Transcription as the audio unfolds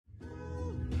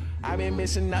I been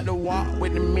missing out the walk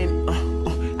with the minute.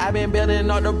 I been building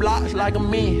up the blocks like a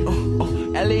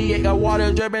man. Elliot got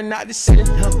water dripping out the city.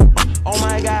 Oh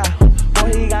my God,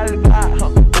 boy he got a God.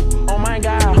 Oh my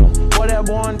God, boy that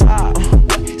boy on top.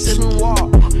 Sipping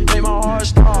walk, make my heart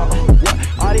stop.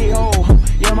 All these hoes,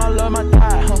 yeah my love my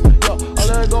thigh. Yo, I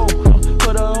let go,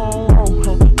 put her on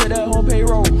roll, put that on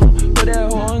payroll, put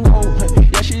that on go.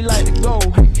 Yeah she like to go,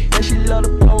 yeah she love to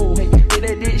blow. Get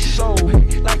that dick so,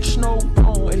 like snow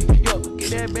cone. Yo, get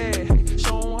that bag,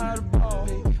 show 'em how to ball.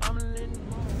 I'm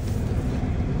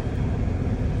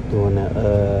doing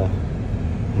the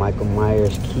Michael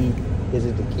Myers key. Is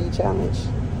it the key challenge?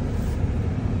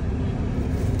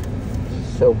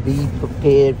 So be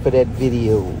prepared for that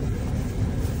video.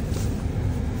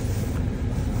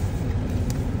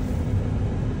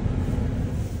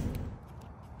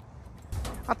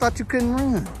 I thought you couldn't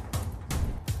run.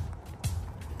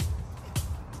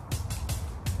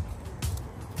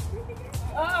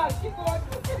 She going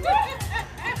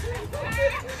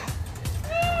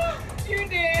You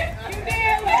did. You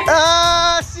did.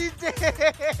 Ah, she did.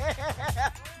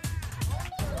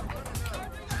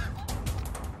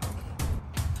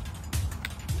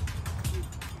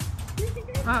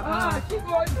 She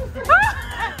going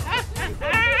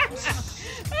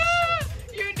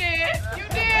You did. You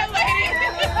did, lady.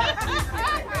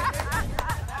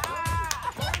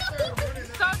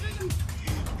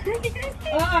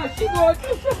 She going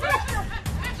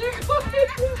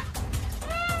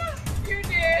You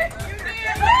did. You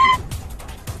did.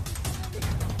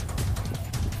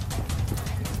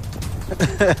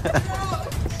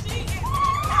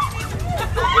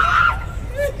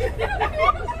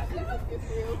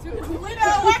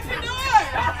 Watch the door.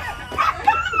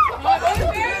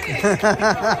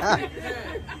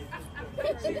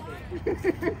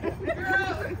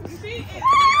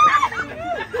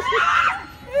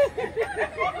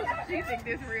 She think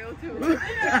this real too.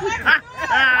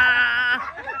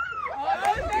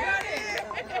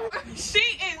 She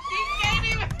can't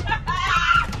even.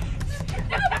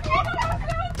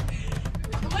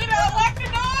 Lito, lock the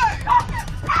door.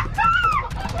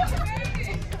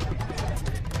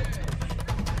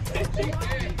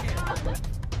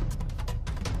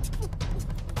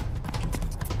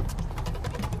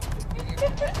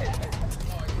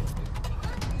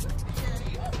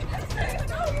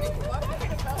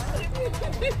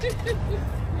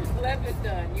 Left is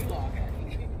done. You log it.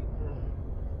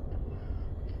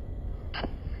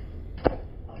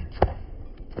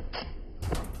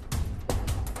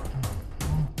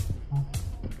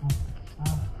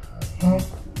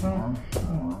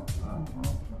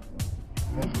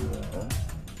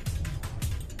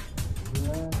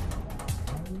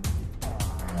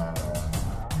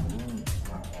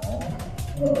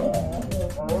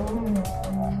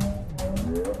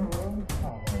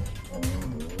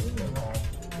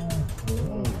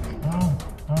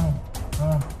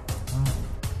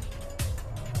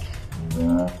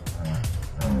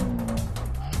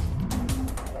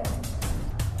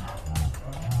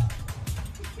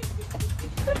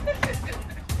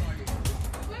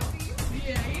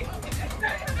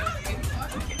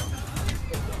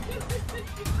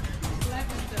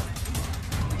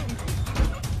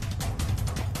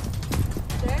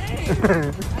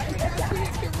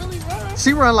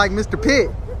 She run like Mr.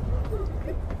 Pitt.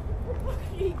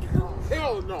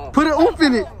 hell no. Put an oomph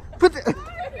in it. Put the.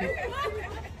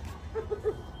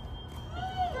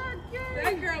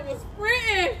 That girl was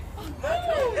sprinting.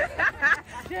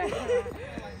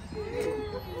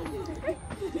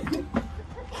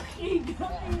 He's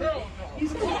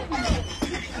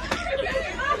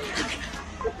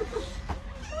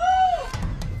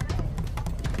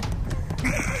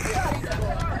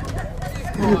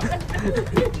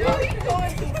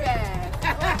going too fast.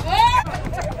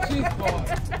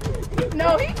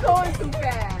 No, he's going too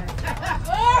fast.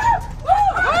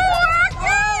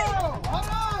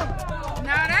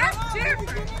 Now that's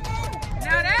different.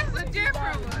 Now that's a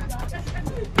different one.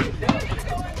 No, he's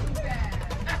going too fast.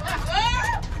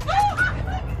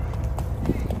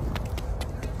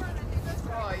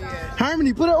 Oh, yeah.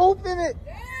 Harmony, put an oomph in it.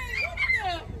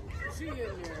 She in there,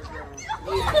 girl.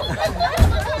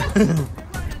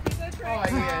 Oh,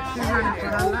 yeah, she's in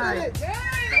there.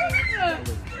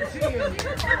 She in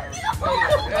there.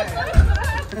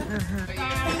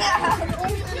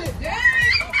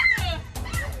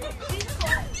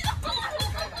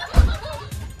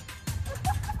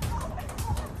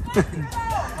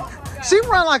 She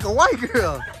run like a white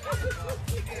girl.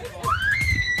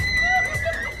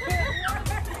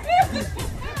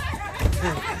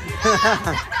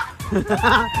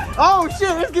 Oh shit,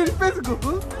 it's getting physical.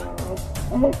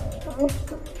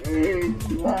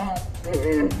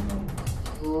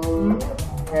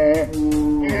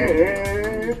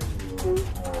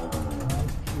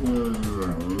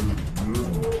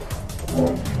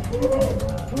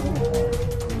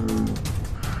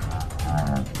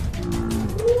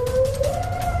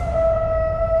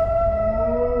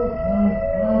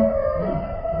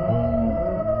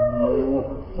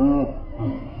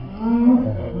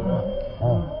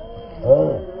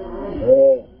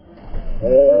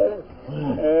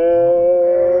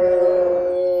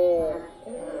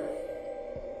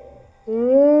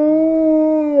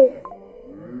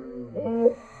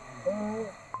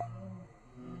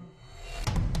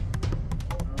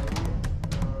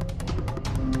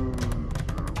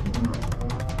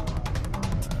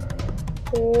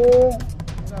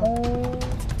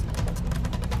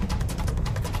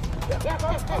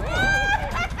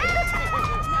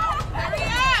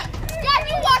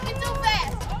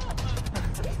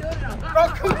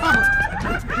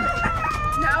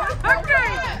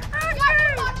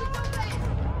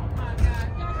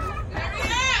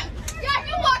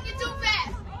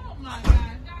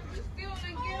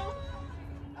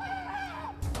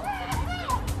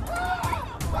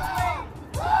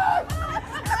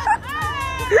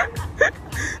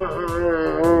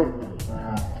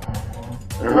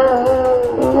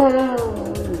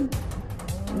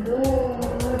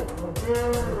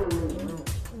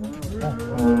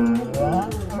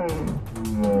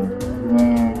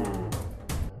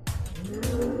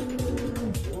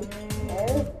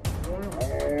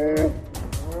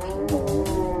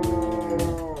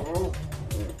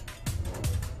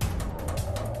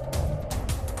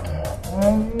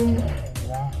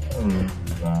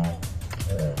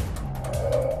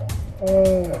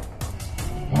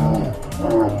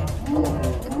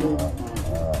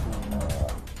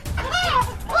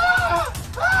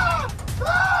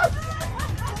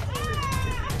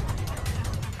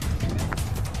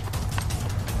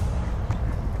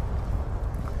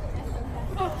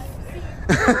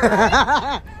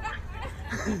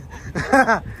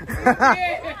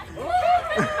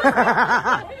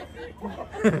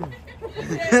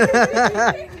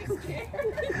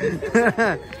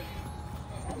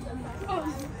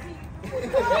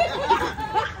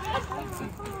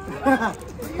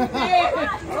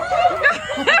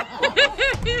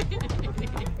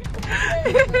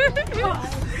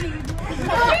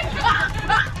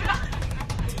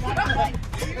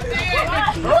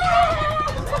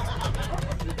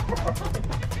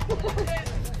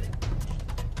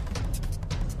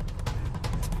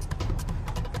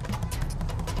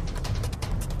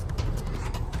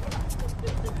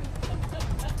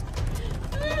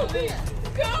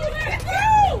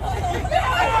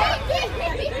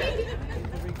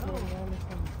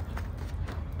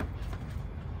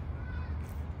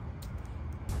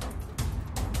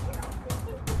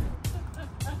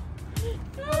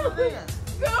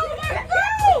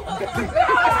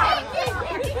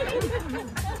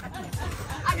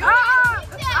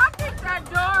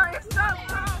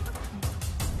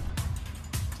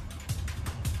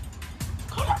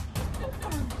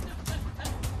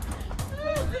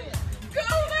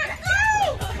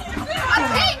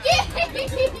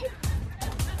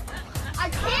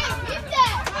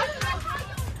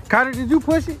 Carter, did you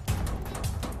push it?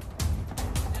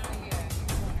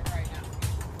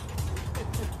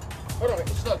 Hold on,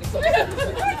 it's stuck.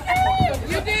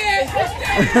 You did.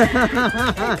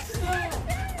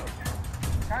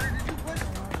 Carter, did you push it?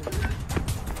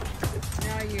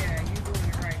 No, yeah, you doing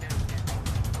it right now.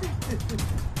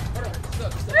 Hold on, it's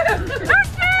stuck.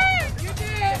 You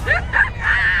did.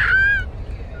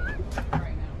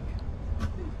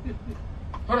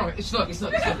 Hold on, it's stuck. It's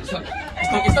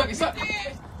stuck.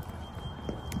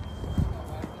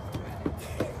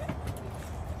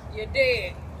 You're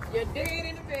dead. You're dead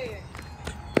in the bed.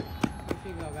 She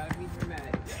gotta be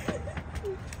dramatic.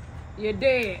 You're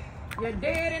dead. You're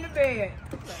dead in the bed.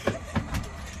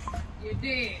 You're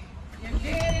dead. You're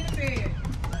dead in the bed.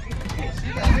 She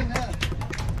got it now.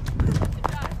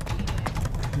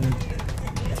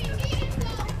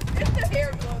 It's the hair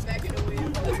blowing back in the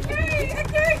wind. I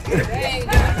can't. Dang,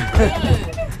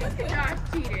 Josh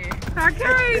cheated. I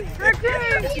can't.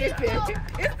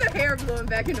 It's the hair blowing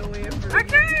back in the wind. I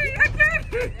can't.